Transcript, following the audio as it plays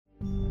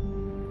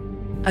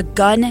a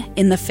gun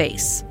in the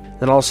face.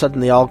 Then all of a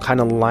sudden, they all kind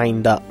of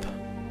lined up.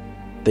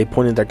 They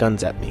pointed their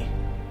guns at me.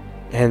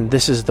 And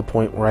this is the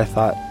point where I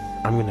thought,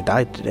 I'm going to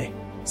die today.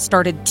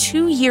 Started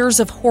 2 years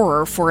of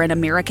horror for an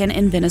American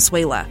in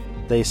Venezuela.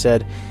 They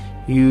said,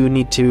 you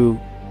need to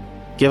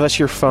give us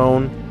your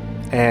phone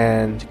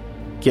and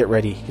get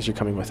ready because you're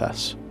coming with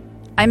us.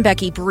 I'm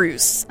Becky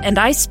Bruce, and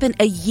I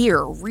spent a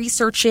year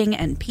researching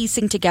and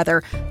piecing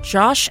together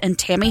Josh and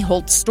Tammy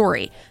Holt's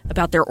story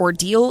about their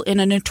ordeal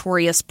in a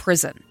notorious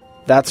prison.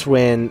 That's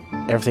when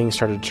everything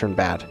started to turn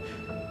bad.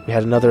 We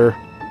had another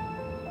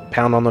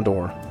pound on the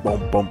door.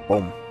 Boom, boom,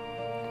 boom.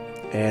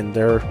 And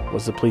there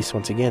was the police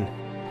once again.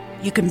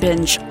 You can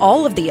binge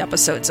all of the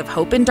episodes of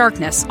Hope in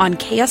Darkness on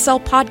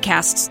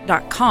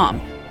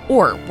KSLpodcasts.com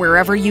or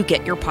wherever you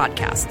get your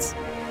podcasts.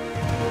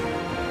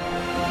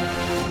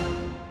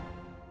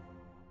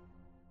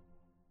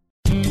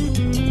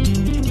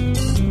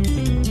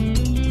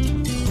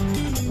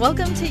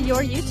 Welcome to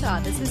Your Utah.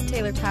 This is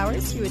Taylor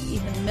Powers here with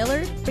Ethan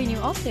Miller, bringing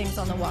you all things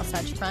on the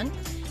Wasatch Front.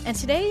 And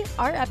today,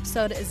 our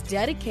episode is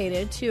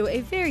dedicated to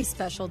a very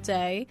special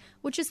day,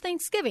 which is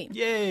Thanksgiving.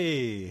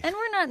 Yay! And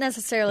we're not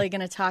necessarily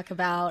going to talk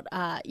about,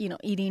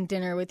 eating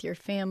dinner with your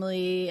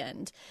family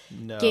and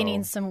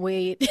gaining some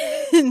weight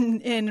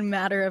in a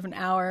matter of an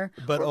hour.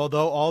 But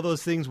although all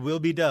those things will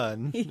be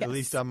done, yes, at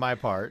least on my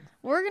part.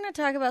 We're going to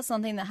talk about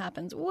something that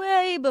happens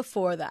way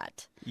before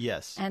that.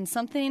 Yes. And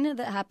something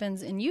that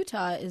happens in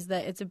Utah is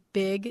that it's a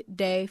big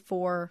day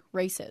for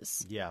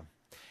races. Yeah.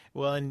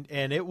 Well,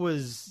 and it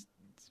was...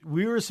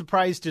 We were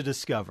surprised to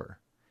discover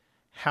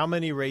how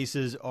many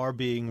races are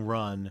being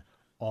run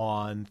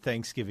on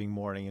Thanksgiving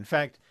morning. In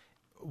fact,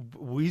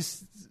 we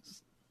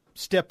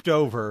stepped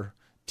over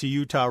to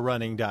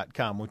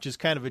UtahRunning.com, which is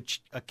kind of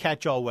a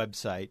catch-all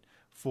website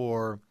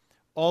for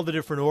all the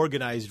different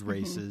organized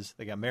races. Mm-hmm.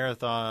 They got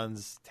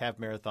marathons, half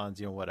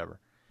marathons, whatever.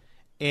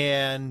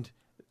 And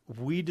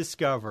we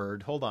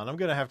discovered, hold on, I'm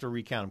going to have to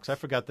recount them because I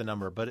forgot the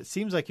number, but it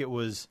seems like it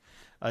was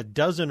a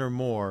dozen or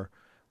more.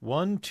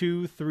 1,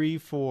 2, 3,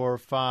 4,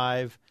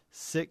 5,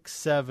 6,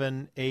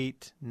 7,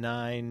 8,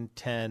 9,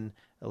 10,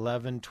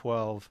 11,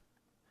 12.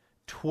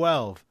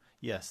 12.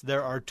 Yes,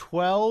 there are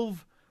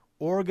 12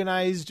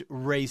 organized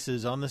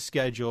races on the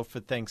schedule for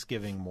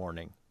Thanksgiving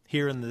morning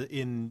here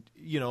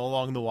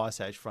along the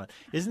Wasatch Front.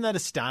 Isn't that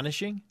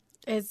astonishing?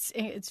 It's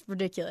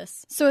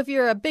ridiculous. So if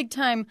you're a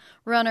big-time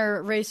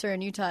runner, racer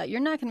in Utah, you're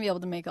not going to be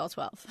able to make all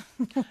 12.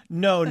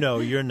 No,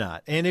 you're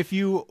not. And if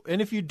you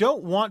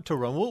don't want to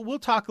run, we'll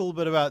talk a little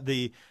bit about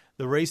the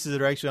races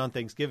that are actually on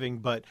Thanksgiving.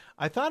 But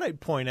I thought I'd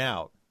point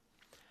out,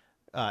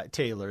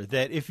 Taylor,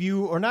 that if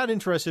you are not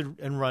interested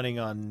in running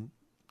on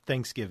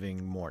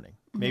Thanksgiving morning,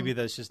 maybe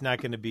that's just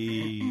not going to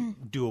be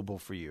doable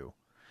for you.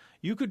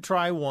 You could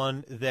try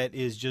one that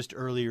is just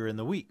earlier in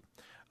the week.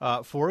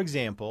 For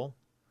example.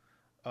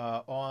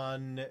 This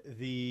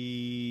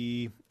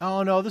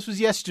was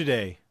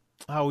yesterday.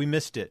 Oh, we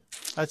missed it.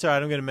 That's all right.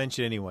 I'm going to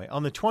mention it anyway.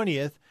 On the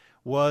 20th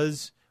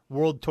was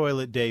World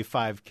Toilet Day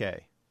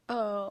 5K.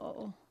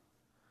 Oh.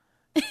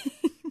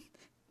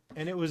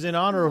 And it was in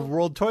honor of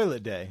World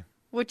Toilet Day.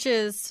 Which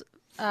is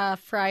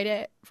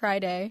Friday.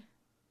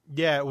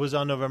 Yeah, it was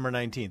on November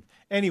 19th.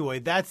 Anyway,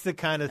 that's the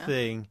kind of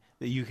thing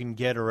that you can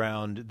get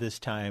around this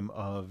time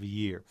of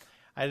year.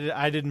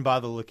 I didn't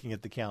bother looking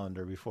at the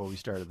calendar before we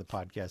started the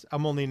podcast.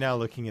 I'm only now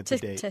looking at the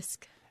date.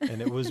 Tisk.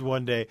 And it was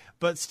one day.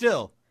 But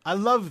still, I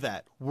love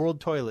that.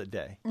 World Toilet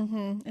Day.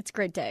 Mm-hmm. It's a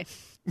great day.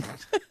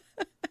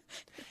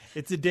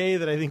 It's a day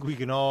that I think we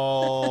can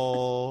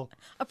all...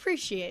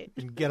 appreciate.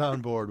 And get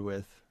on board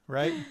with,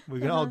 right?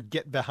 We can all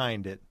get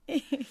behind it.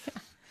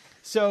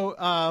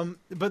 So,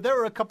 but there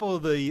were a couple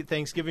of the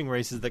Thanksgiving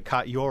races that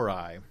caught your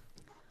eye.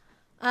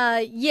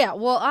 Yeah.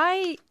 Well,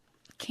 I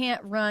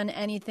can't run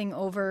anything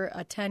over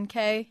a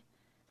 10K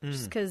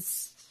just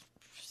because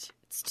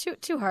it's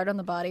too hard on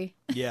the body.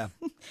 Yeah.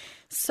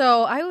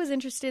 So I was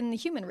interested in the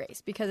human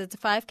race because it's a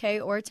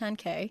 5K or a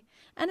 10K,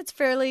 and it's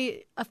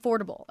fairly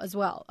affordable as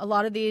well.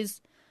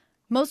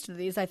 Most of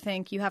these, I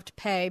think, you have to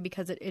pay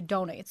because it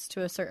donates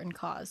to a certain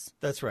cause.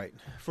 That's right.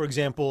 For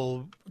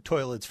example,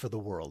 Toilets for the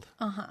World.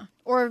 Uh-huh.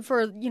 Or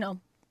for,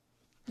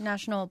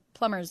 National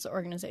Plumbers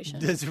Organization.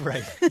 That's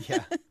right,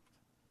 yeah.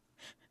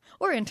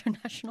 Or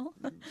international.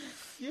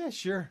 Yeah,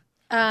 sure.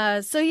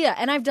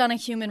 And I've done a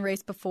human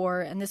race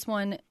before, and this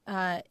one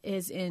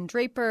is in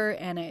Draper,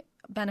 and it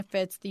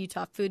benefits the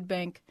Utah Food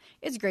Bank.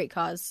 It's a great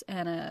cause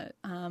and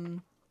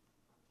a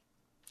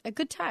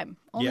good time.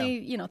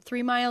 Only,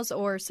 3 miles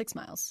or 6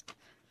 miles.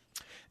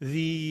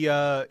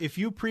 If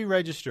you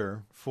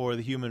pre-register for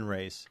the human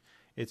race,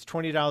 it's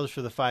 $20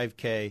 for the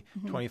 5K,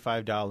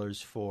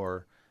 $25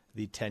 for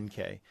the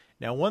 10K.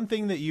 Now, one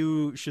thing that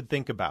you should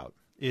think about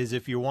is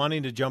if you're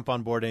wanting to jump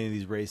on board any of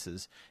these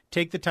races,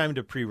 take the time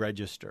to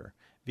pre-register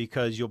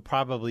because you'll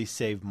probably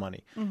save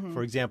money. Mm-hmm.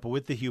 For example,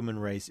 with the human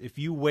race, if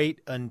you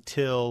wait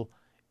until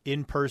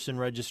in-person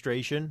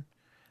registration,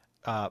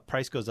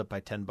 price goes up by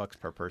 $10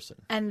 per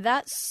person. And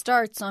that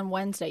starts on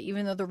Wednesday,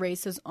 even though the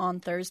race is on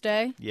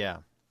Thursday. Yeah.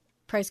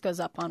 Price goes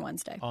up on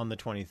Wednesday. On the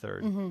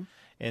 23rd. Mm-hmm.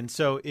 And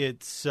so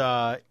it's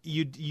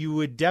you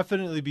would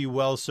definitely be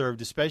well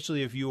served,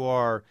 especially if you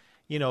are,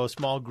 a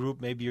small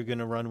group. Maybe you're going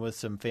to run with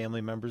some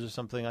family members or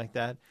something like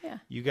that. Yeah.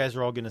 You guys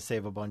are all going to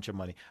save a bunch of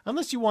money,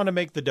 unless you want to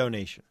make the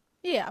donation.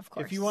 Yeah, of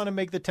course. If you want to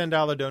make the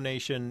 $10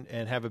 donation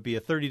and have it be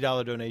a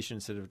 $30 donation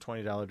instead of a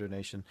 $20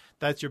 donation,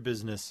 that's your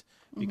business,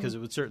 because it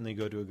would certainly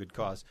go to a good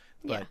cause.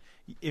 But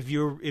if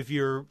you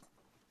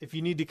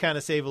need to kind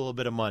of save a little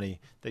bit of money,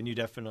 then you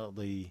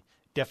definitely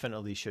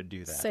should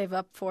do that. Save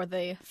up for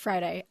the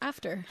Friday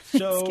after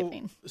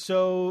Thanksgiving.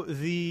 So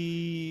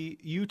the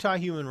Utah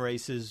Human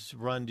Races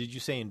run, did you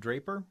say in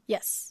Draper?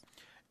 Yes.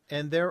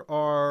 And there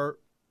are,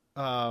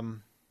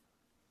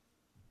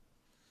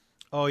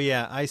 oh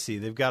yeah, I see.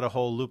 They've got a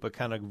whole loop that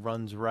kind of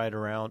runs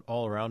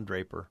all around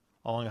Draper,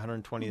 along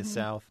 120th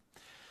South.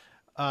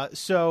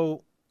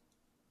 So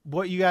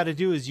what you got to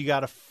do is you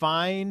got to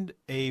find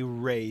a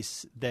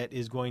race that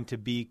is going to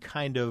be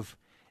kind of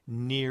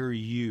near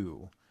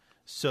you.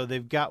 So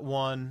they've got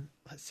one.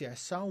 Let's see. I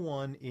saw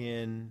one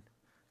in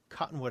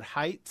Cottonwood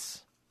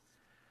Heights.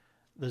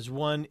 There's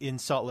one in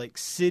Salt Lake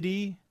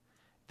City.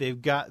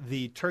 They've got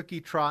the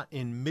Turkey Trot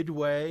in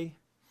Midway.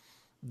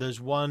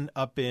 There's one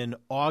up in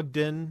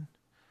Ogden.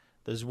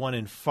 There's one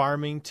in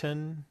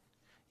Farmington.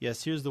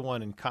 Yes, here's the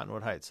one in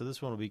Cottonwood Heights. So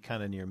this one will be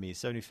kind of near me,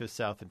 75th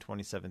South and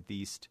 27th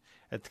East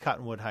at the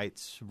Cottonwood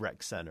Heights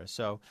Rec Center.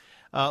 So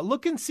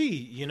look and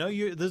see.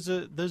 There's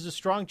a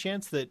strong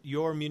chance that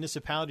your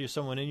municipality or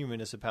someone in your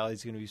municipality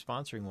is going to be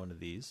sponsoring one of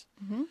these.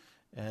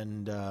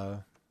 And,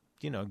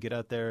 get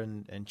out there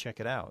and check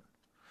it out.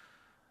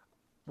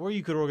 Or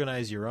you could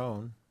organize your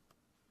own.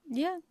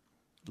 Yeah.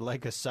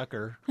 Like a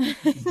sucker.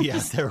 Be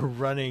out there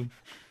running.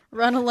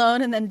 Run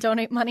alone and then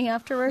donate money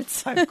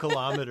afterwards. 5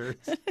 kilometers.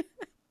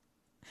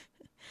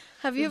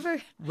 Have you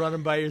ever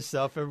running by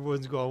yourself?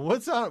 Everyone's going,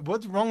 "What's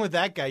wrong with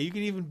that guy?" You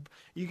could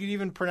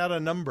even print out a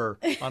number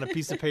on a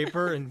piece of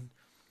paper and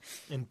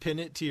pin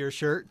it to your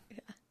shirt.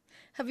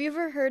 Have you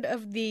ever heard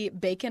of the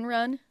Bacon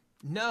Run?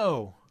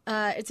 No.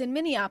 It's in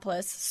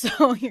Minneapolis,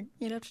 so you'd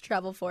have to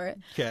travel for it.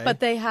 Okay. But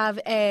they have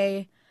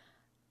a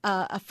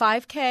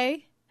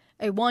 5K,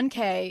 a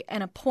 1K,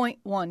 and a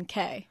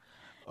 0.1K.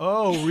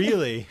 Oh,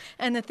 really?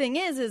 And the thing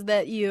is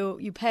that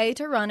you pay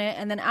to run it,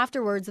 and then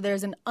afterwards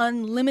there's an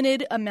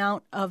unlimited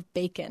amount of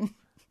bacon.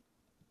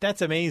 That's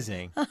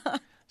amazing.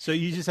 So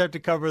you just have to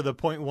cover the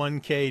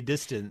 0.1K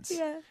distance.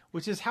 Yeah.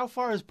 Which is, how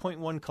far is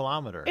 0.1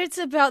 kilometer? It's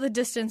about the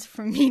distance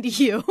from me to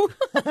you.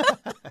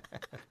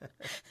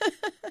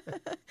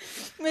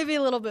 Maybe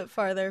a little bit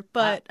farther,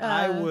 but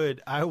I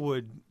would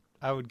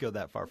go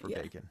that far for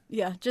bacon.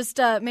 Yeah, just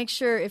make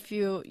sure if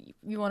you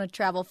want to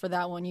travel for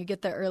that one, you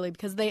get there early,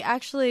 because they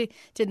actually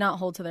did not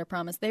hold to their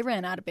promise. They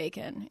ran out of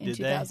bacon in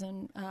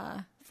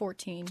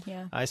 2014.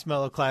 Yeah. I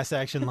smell a class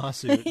action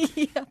lawsuit.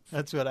 Yep.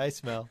 That's what I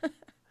smell.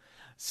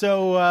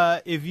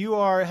 So if you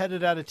are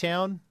headed out of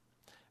town,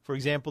 for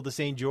example, to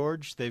St.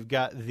 George, they've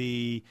got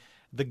the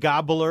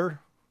Gobbler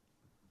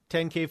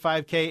 10K,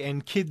 5K,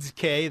 and Kids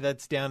K.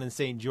 That's down in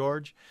St.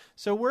 George.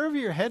 So wherever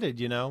you're headed,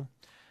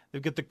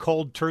 they've got the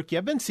Cold Turkey.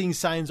 I've been seeing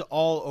signs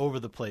all over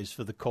the place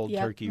for the Cold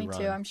Turkey me run.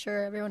 too. I'm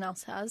sure everyone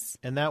else has.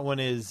 And that one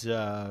is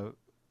in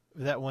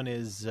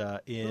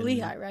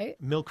Lehigh,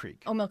 right? Mill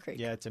Creek. Oh, Mill Creek.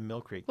 Yeah, it's in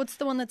Mill Creek. What's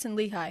the one that's in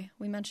Lehigh?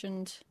 We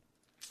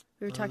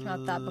were talking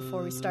about that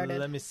before we started.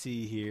 Let me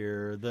see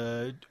here.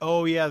 The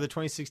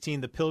 2016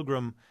 the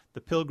Pilgrim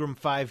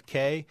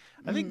 5K.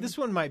 I think this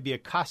one might be a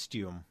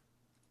costume.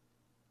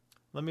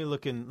 Let me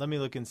look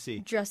and see.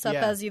 Dress up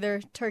as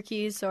either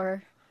turkeys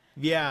or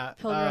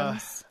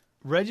pilgrims.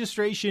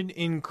 Registration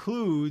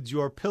includes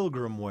your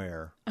pilgrim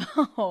wear.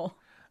 Oh.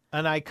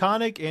 An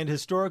iconic and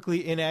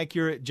historically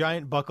inaccurate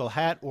giant buckle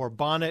hat or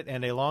bonnet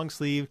and a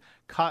long-sleeved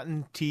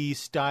cotton tee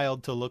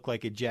styled to look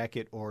like a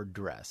jacket or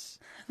dress.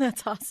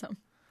 That's awesome.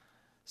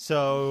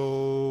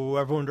 So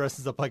everyone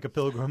dresses up like a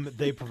pilgrim.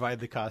 They provide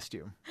the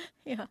costume.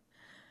 Yeah.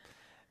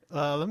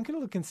 I'm going to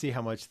look and see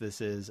how much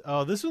this is.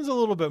 Oh, this one's a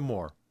little bit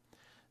more.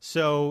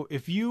 So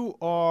if you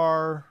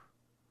are...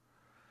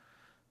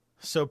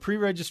 So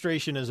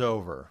pre-registration is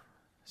over.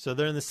 So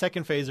they're in the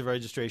second phase of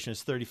registration.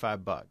 It's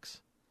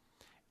 $35.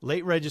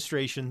 Late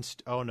registration.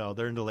 Oh no,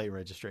 they're into late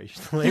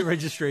registration. Late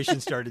registration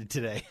started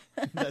today.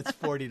 That's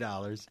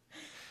 $40,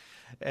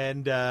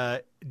 and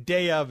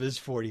day of is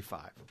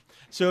 $45.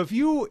 So if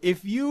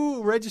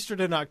you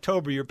registered in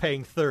October, you're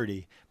paying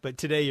 $30, but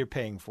today you're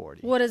paying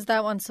 $40. What does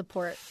that one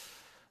support?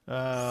 So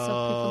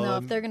people know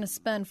if they're going to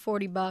spend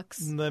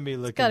 $40. Let me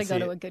look. It's got to go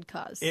to a good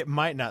cause. It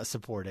might not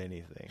support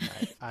anything.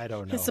 I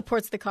don't know. It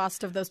supports the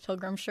cost of those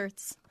pilgrim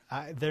shirts.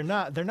 They're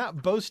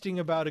not boasting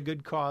about a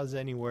good cause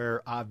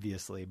anywhere,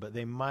 obviously, but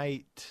they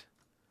might.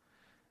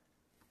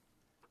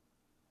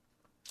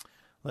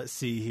 Let's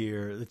see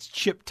here. It's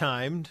chip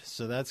timed,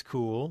 so that's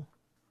cool.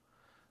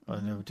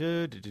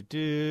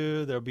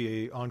 Mm-hmm. There'll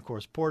be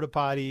on-course porta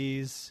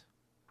potties,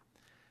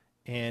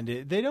 and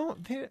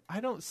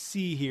I don't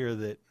see here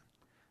that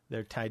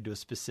they're tied to a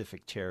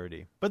specific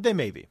charity, but they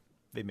may be.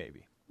 They may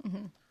be.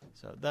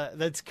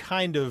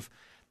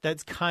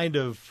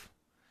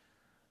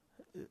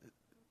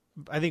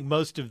 I think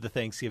most of the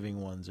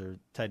Thanksgiving ones are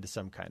tied to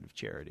some kind of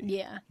charity.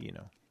 Yeah.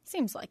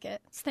 Seems like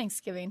it. It's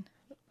Thanksgiving.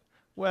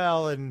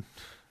 Well, and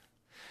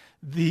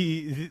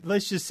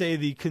let's just say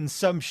the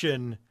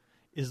consumption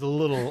is a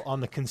little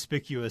on the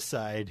conspicuous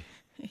side,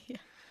 Yeah.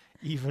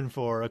 even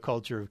for a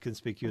culture of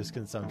conspicuous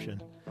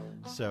consumption.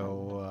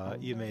 So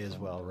you may as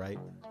well, right?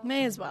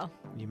 May as well.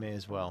 You may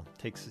as well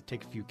take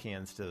a few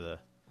cans to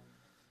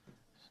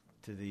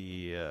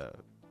the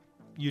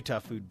Utah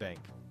Food Bank.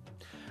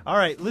 All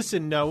right,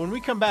 listen, when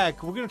we come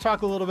back, we're going to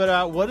talk a little bit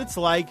about what it's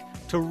like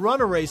to run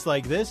a race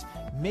like this.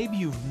 Maybe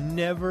you've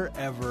never,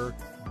 ever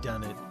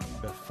done it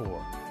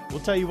before. We'll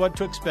tell you what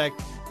to expect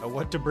and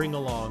what to bring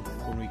along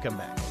when we come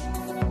back.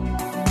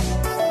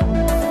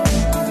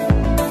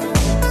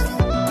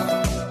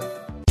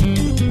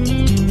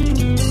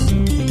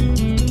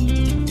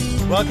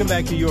 Welcome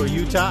back to Your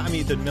Utah. I'm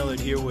Ethan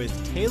Millard here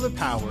with Taylor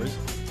Powers.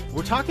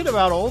 We're talking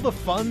about all the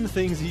fun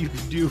things that you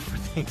can do for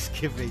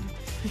Thanksgiving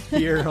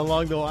here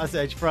along the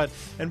Wasatch Front.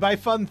 And by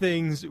fun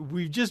things,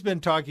 we've just been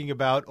talking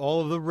about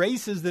all of the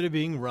races that are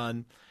being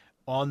run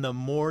on the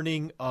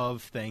morning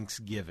of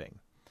Thanksgiving.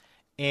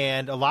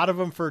 And a lot of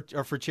them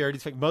are for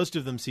charities. In fact, most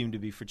of them seem to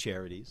be for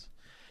charities.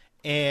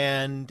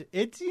 And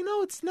it's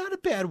not a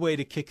bad way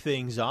to kick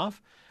things off.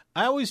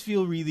 I always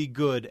feel really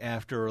good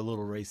after a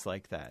little race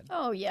like that.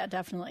 Oh, yeah,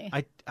 definitely.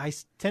 I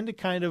tend to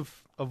kind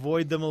of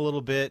avoid them a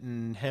little bit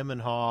and hem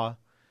and haw.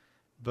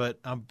 But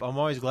I'm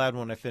always glad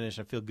when I finish.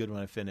 I feel good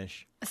when I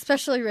finish.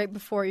 Especially right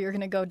before you're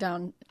going to go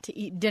down to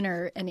eat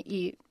dinner and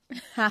eat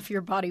half your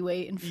body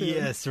weight in food.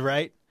 Yes,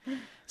 right.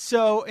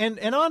 So,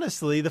 and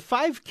honestly, the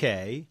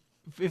 5K,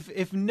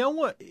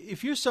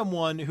 if you're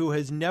someone who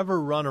has never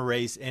run a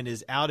race and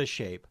is out of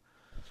shape,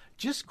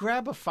 just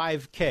grab a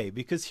 5K,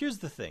 because here's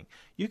the thing.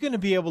 You're going to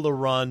be able to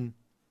run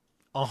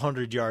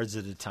 100 yards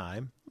at a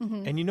time.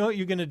 Mm-hmm. And you know what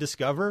you're going to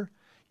discover?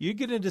 You're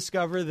going to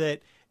discover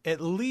that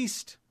at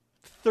least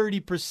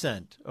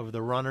 30% of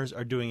the runners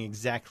are doing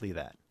exactly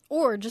that.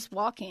 Or just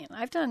walking.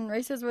 I've done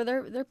races where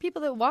there are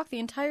people that walk the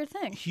entire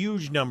thing.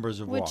 Huge numbers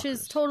of walkers. Which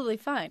is totally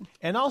fine.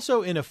 And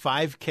also in a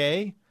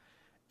 5K,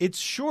 it's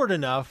short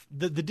enough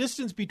that the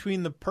distance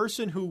between the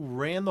person who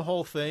ran the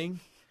whole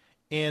thing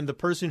and the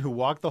person who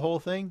walked the whole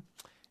thing,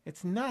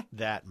 it's not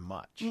that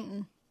much.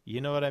 Mm-mm.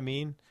 You know what I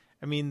mean?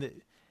 I mean,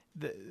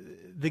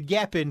 the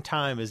gap in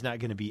time is not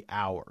going to be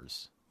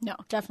hours. No,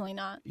 definitely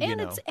not.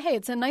 And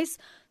it's a nice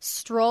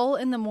stroll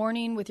in the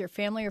morning with your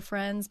family or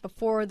friends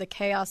before the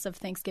chaos of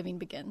Thanksgiving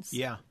begins.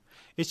 Yeah.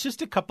 It's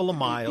just a couple of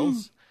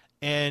miles.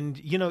 And,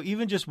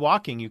 even just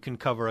walking, you can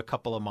cover a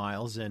couple of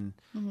miles in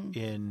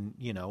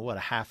a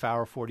half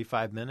hour,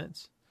 45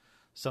 minutes?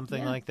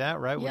 Something like that,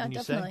 right? Yeah, Wouldn't you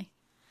definitely. say?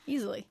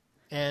 Easily.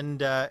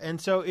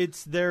 And so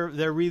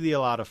they're really a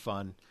lot of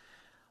fun.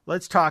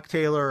 Let's talk,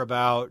 Taylor,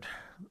 about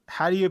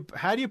how do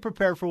you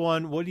prepare for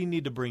one? What do you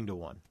need to bring to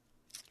one?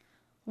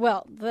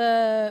 Well,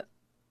 the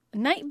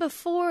night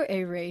before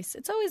a race,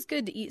 it's always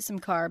good to eat some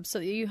carbs so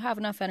that you have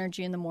enough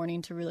energy in the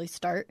morning to really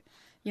start.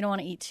 You don't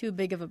want to eat too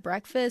big of a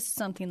breakfast,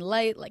 something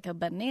light like a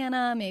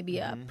banana, maybe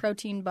a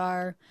protein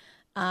bar,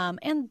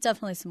 and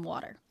definitely some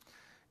water.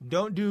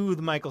 Don't do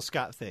the Michael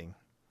Scott thing.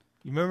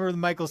 You remember the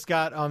Michael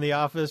Scott on The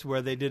Office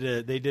where they did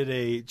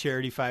a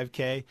charity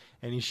 5K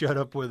and he showed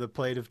up with a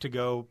plate of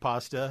to-go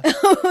pasta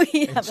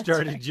and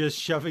started just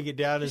shoving it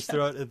down his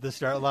throat at the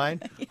start line?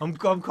 Yeah. I'm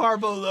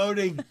carbo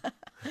loading.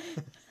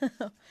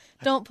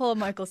 Don't pull a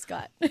Michael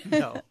Scott.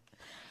 No.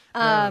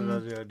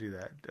 No, don't do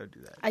that. Don't do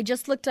that. I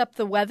just looked up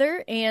the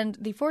weather, and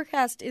the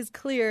forecast is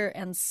clear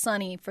and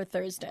sunny for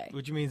Thursday.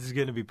 Which means it's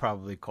going to be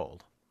probably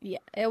cold. Yeah.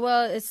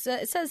 It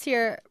says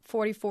here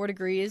 44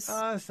 degrees.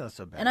 That's not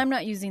so bad. And I'm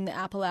not using the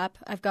Apple app.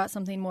 I've got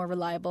something more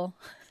reliable.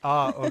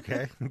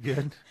 Okay.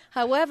 Good.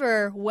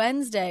 However,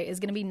 Wednesday is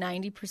going to be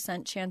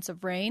 90% chance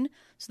of rain,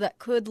 so that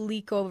could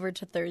leak over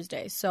to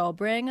Thursday. So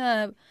bring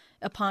a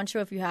poncho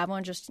if you have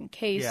one, just in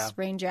case,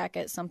 rain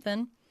jacket,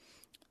 something.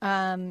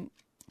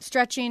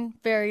 Stretching,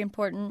 very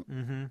important.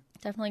 Mm-hmm.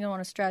 Definitely going to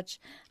want to stretch.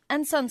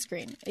 And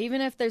sunscreen.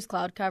 Even if there's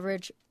cloud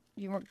coverage,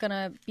 you're going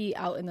to be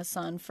out in the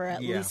sun for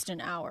at least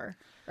an hour,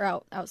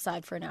 or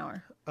outside for an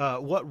hour.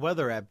 What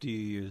weather app do you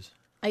use?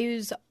 I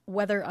use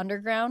Weather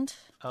Underground.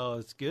 Oh,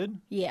 it's good?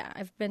 Yeah,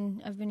 I've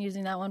been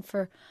using that one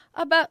for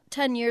about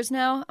 10 years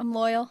now. I'm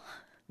loyal.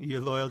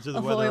 You're loyal to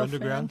the Weather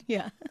Underground?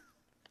 Fan.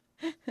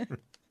 Yeah.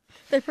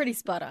 They're pretty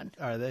spot on.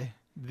 Are they?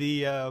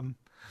 The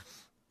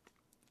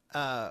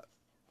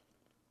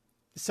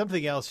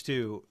something else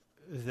too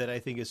that I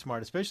think is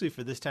smart, especially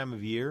for this time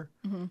of year,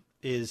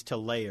 is to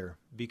layer,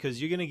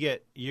 because you're gonna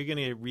get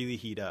really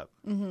heat up,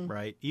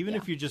 right? Even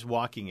if you're just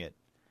walking it,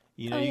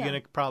 you're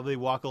gonna probably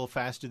walk a little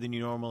faster than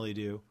you normally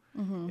do,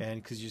 and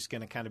because you're just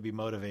gonna kind of be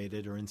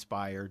motivated or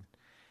inspired.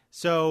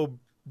 So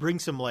bring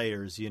some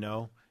layers,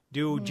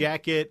 do a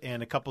jacket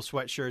and a couple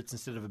sweatshirts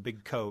instead of a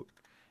big coat,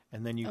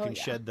 and then you can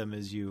shed them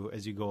as you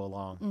go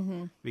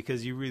along,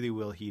 because you really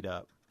will heat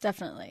up.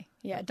 Definitely.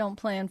 Yeah, don't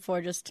plan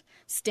for just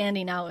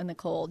standing out in the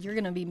cold. You're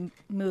going to be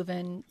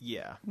moving,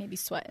 maybe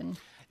sweating.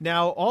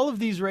 Now, all of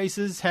these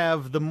races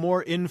have the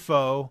more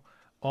info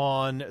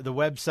on the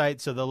website,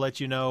 so they'll let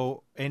you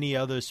know any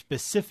other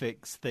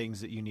specifics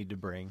things that you need to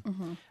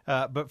bring.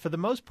 But for the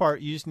most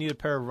part, you just need a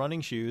pair of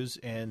running shoes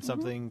and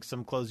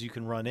some clothes you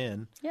can run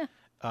in. Yeah.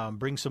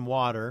 Bring some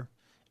water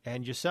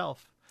and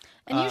yourself.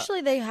 And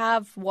usually they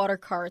have water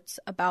carts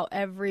about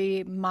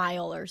every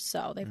mile or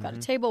so. They've got a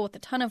table with a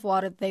ton of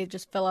water that they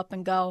just fill up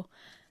and go,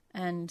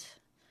 and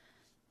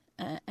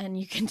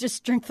you can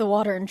just drink the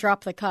water and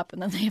drop the cup,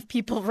 and then they have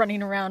people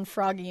running around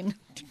frogging,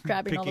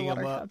 grabbing all the Picking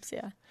water 'em up. cups.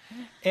 Yeah.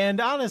 And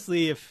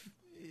honestly, if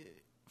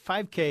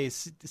 5K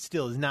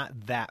still is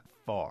not that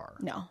far.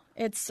 No,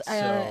 it's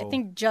I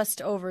think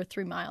just over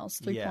 3 miles,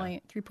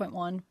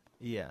 3.1.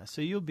 Yeah,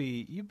 so you'll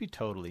be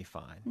totally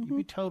fine. You'll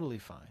be totally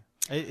fine.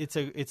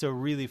 It's a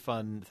really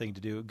fun thing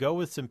to do. Go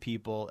with some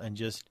people and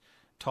just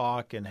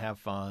talk and have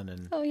fun.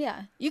 And Oh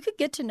yeah, you could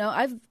get to know.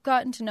 I've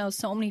gotten to know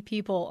so many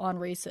people on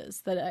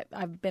races that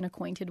I've been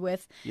acquainted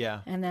with.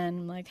 yeah, And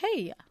then like,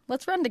 hey,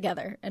 let's run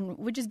together, and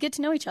we just get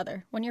to know each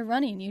other. When you're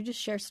running, you just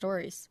share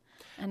stories,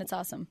 and it's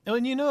awesome.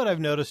 and you know what I've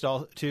noticed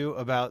too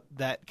about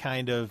that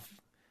kind of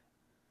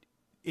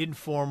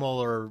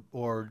informal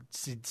or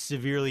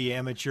severely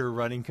amateur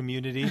running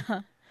community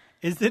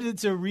is that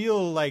it's a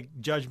real like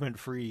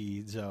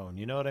judgment-free zone.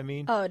 You know what I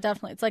mean? Oh,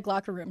 definitely, it's like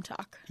locker room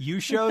talk.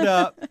 You showed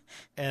up,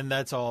 and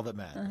that's all that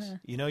matters.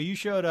 You know, you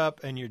showed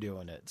up, and you're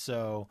doing it.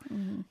 So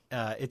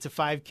it's a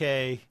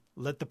 5K.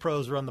 Let the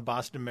pros run the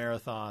Boston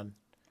Marathon.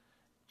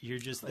 You're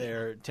just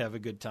there to have a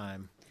good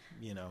time,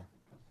 you know.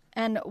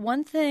 And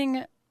one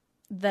thing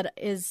that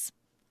is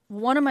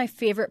one of my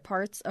favorite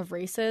parts of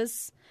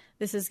races,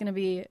 this is going to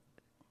be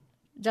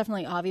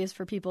definitely obvious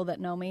for people that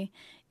know me,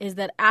 is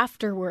that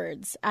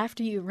afterwards,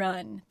 after you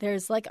run,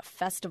 there's like a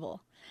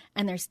festival.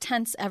 And there's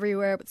tents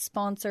everywhere with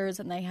sponsors,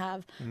 and they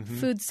have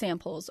food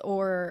samples.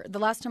 Or the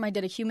last time I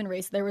did a human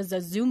race, there was a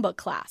Zumba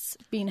class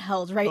being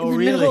held right in the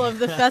middle of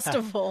the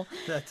festival.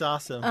 That's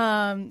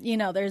awesome. You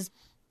know, there's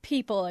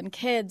people and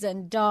kids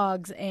and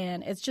dogs,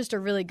 and it's just a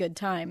really good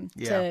time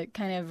to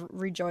kind of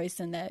rejoice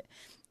in that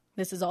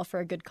this is all for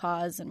a good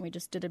cause, and we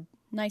just did a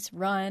nice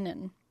run.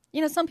 And,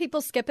 you know, some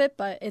people skip it,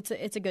 but it's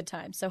a good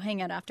time. So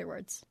hang out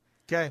afterwards.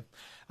 Okay.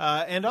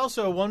 And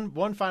also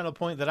one final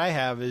point that I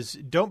have is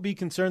don't be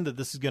concerned that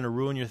this is going to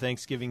ruin your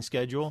Thanksgiving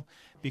schedule,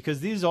 because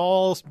these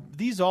all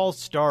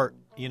start,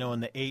 you know,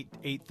 in the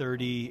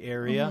 8:30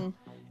 area.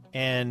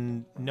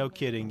 And no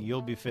kidding,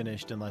 you'll be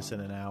finished in less than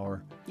an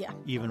hour. Yeah.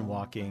 Even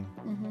walking.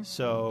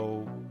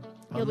 So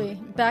You'll be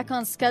back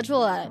on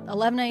schedule at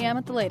 11 a.m.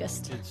 at the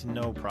latest. it's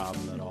no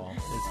problem at all.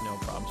 It's no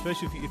problem.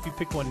 Especially if you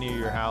pick one near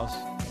your house,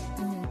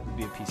 it'd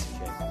be a piece of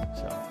cake.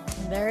 So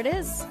There it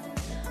is.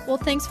 Well,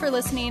 thanks for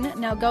listening.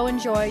 Now go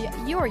enjoy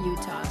your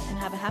Utah and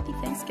have a happy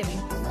Thanksgiving.